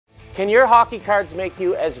Can your hockey cards make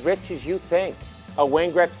you as rich as you think? A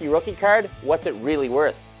Wayne Gretzky rookie card? What's it really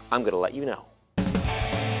worth? I'm going to let you know.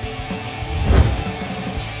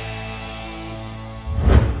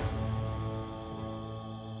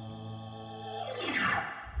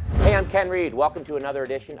 Hey, I'm Ken Reid. Welcome to another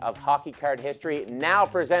edition of Hockey Card History, now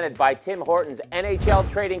presented by Tim Hortons NHL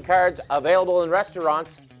trading cards, available in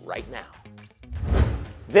restaurants right now.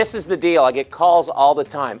 This is the deal. I get calls all the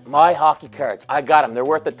time. My hockey cards, I got them. They're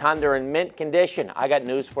worth a ton. They're in mint condition. I got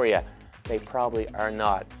news for you. They probably are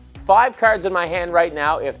not. 5 cards in my hand right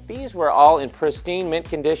now. If these were all in pristine mint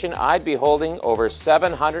condition, I'd be holding over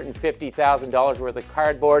 $750,000 worth of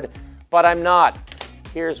cardboard, but I'm not.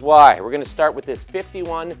 Here's why. We're going to start with this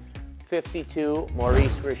 51-52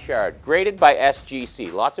 Maurice Richard, graded by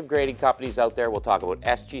SGC. Lots of grading companies out there. We'll talk about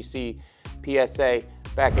SGC, PSA,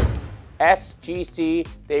 Beckett. SGC,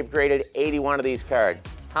 they've graded 81 of these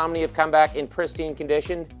cards. How many have come back in pristine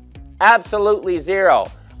condition? Absolutely 0.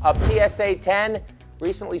 A PSA 10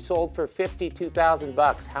 recently sold for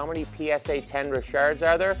 $52,000. How many PSA 10 Richards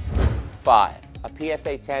are there? 5. A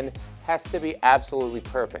PSA 10 has to be absolutely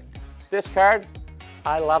perfect. This card,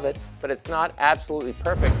 I love it, but it's not absolutely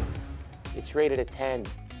perfect. It's rated a 10.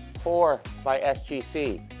 Poor by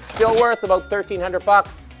SGC. Still worth about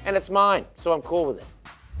 $1,300, and it's mine, so I'm cool with it.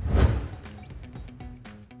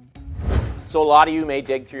 So a lot of you may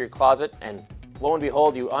dig through your closet, and lo and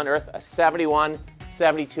behold, you unearth a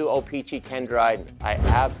 71-72 O-Pee-Chee Ken Dryden. I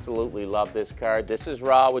absolutely love this card. This is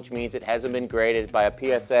raw, which means it hasn't been graded by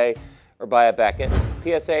a PSA or by a Beckett.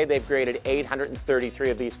 PSA, they've graded 833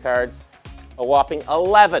 of these cards. A whopping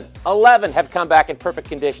 11 have come back in perfect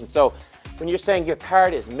condition. So when you're saying your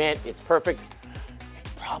card is mint, it's perfect, it's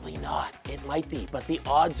probably not. It might be, but the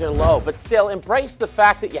odds are low. But still, embrace the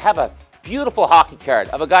fact that you have a beautiful hockey card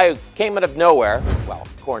of a guy who came out of nowhere, well,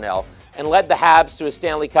 Cornell, and led the Habs to a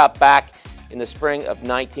Stanley Cup back in the spring of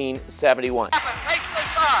 1971. Takes the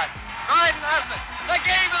shot. Dryden has it. The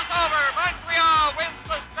game is over. Montreal wins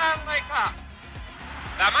the Stanley Cup.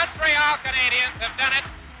 The Montreal Canadiens have done it.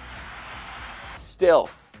 Still,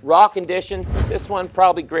 raw condition. This one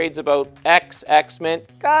probably grades about X mint.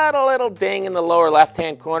 Got a little ding in the lower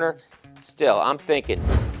left-hand corner. Still, I'm thinking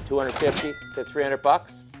 250 to 300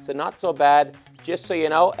 bucks. So not so bad. Just so you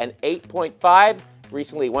know, an 8.5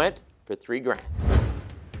 recently went for $3 grand.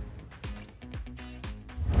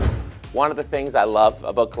 One of the things I love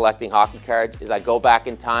about collecting hockey cards is I go back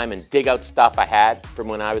in time and dig out stuff I had from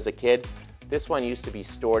when I was a kid. This one used to be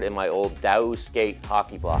stored in my old Dow Skate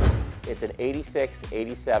hockey block. It's an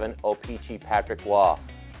 86-87 O-Pee-Chee Patrick Waugh.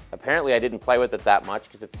 Apparently I didn't play with it that much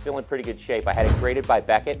because it's still in pretty good shape. I had it graded by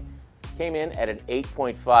Beckett. Came in at an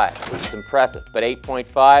 8.5, which is impressive, but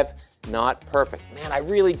 8.5, not perfect. Man, I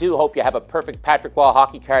really do hope you have a perfect Patrick Waugh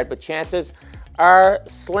hockey card, but chances are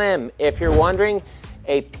slim. If you're wondering,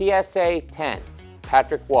 a PSA 10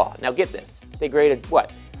 Patrick Waugh. Now get this, they graded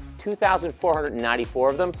what? 2,494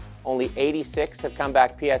 of them. Only 86 have come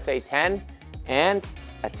back PSA 10, and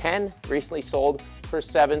a 10 recently sold for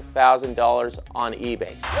 $7,000 on eBay. Waugh plays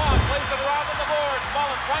it around on the board.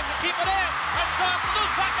 Mullen trying to keep it in. A shot,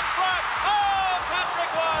 loose back in front. Oh,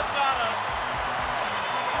 Patrick Waugh's got it.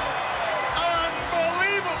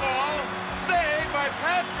 Unbelievable save by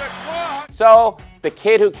Patrick Waugh. So the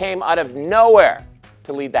kid who came out of nowhere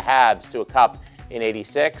to lead the Habs to a cup in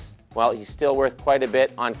 '86, well, he's still worth quite a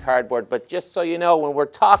bit on cardboard. But just so you know, when we're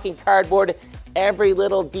talking cardboard, every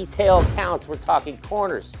little detail counts. We're talking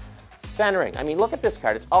corners, centering. I mean, look at this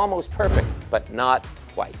card. It's almost perfect, but not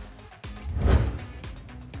quite.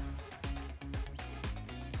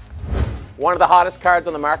 One of the hottest cards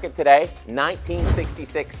on the market today,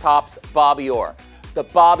 1966 Topps Bobby Orr. The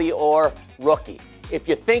Bobby Orr rookie. If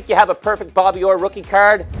you think you have a perfect Bobby Orr rookie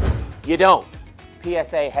card, you don't.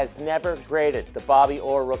 PSA has never graded the Bobby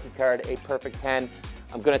Orr rookie card a perfect 10.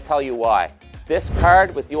 I'm going to tell you why. This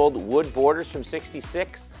card with the old wood borders from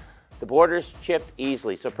 '66, the borders chipped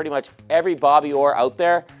easily. So pretty much every Bobby Orr out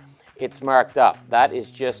there, it's marked up. That is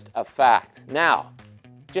just a fact. Now,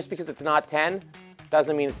 just because it's not 10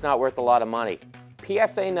 doesn't mean it's not worth a lot of money.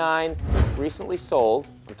 PSA 9 recently sold,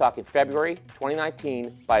 I'm talking February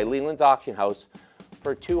 2019, by Leland's Auction House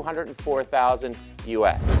for $204,000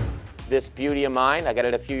 US. This beauty of mine, I got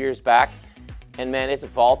it a few years back, and man, it's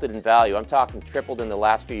vaulted in value. I'm talking tripled in the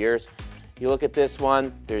last few years. You look at this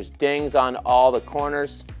one, there's dings on all the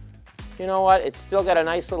corners. You know what, it's still got a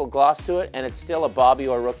nice little gloss to it, and it's still a Bobby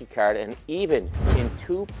Orr rookie card, and even in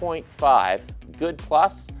 2.5, good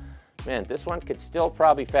plus, man, this one could still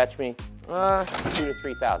probably fetch me $2,000 to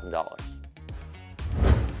 $3,000.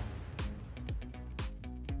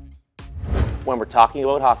 When we're talking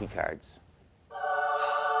about hockey cards,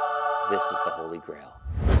 this is the Holy Grail.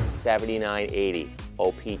 7980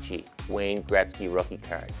 O-Pee-Chee Wayne Gretzky rookie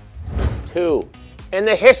card. 2 in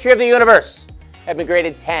the history of the universe have been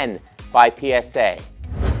graded 10 by PSA.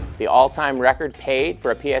 The all-time record paid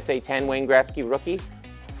for a PSA 10 Wayne Gretzky rookie,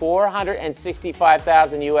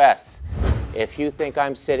 $465,000 US. If you think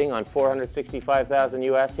I'm sitting on $465,000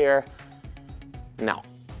 US here, no.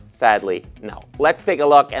 Sadly, no. Let's take a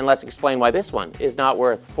look and let's explain why this one is not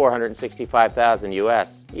worth $465,000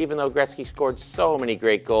 US. Even though Gretzky scored so many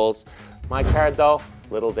great goals, my card though,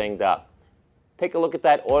 little dinged up. Take a look at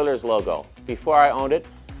that Oilers logo. Before I owned it,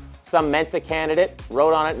 some Mensa candidate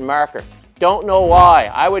wrote on it in marker. Don't know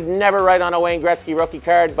why. I would never write on a Wayne Gretzky rookie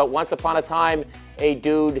card, but once upon a time, a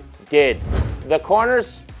dude did. The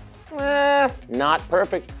corners, not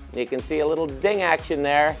perfect. You can see a little ding action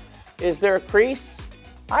there. Is there a crease?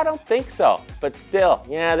 I don't think so, but still,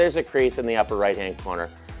 yeah, there's a crease in the upper right-hand corner.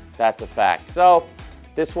 That's a fact. So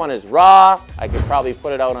this one is raw. I could probably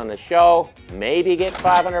put it out on the show, maybe get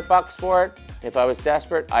 500 bucks for it. If I was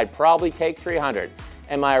desperate, I'd probably take 300.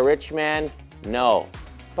 Am I a rich man? No.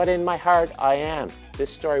 But in my heart, I am. This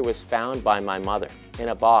story was found by my mother in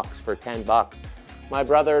a box for 10 bucks. My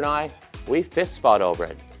brother and I, we fist fought over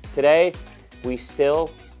it. Today, we still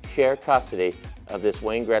share custody of this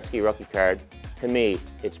Wayne Gretzky rookie card. To me,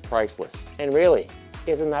 it's priceless. And really,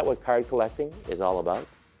 isn't that what card collecting is all about?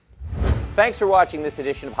 Thanks for watching this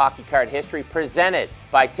edition of Hockey Card History presented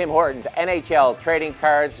by Tim Hortons NHL Trading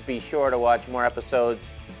Cards. Be sure to watch more episodes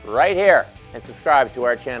right here and subscribe to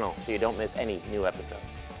our channel so you don't miss any new episodes.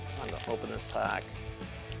 I'm going to open this pack.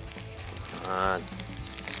 Come on.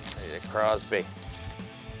 Ready to Crosby.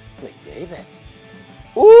 McDavid.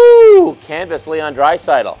 Ooh, Canvas Leon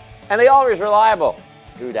Draisaitl. And the always reliable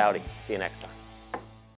Drew Doughty. See you next time.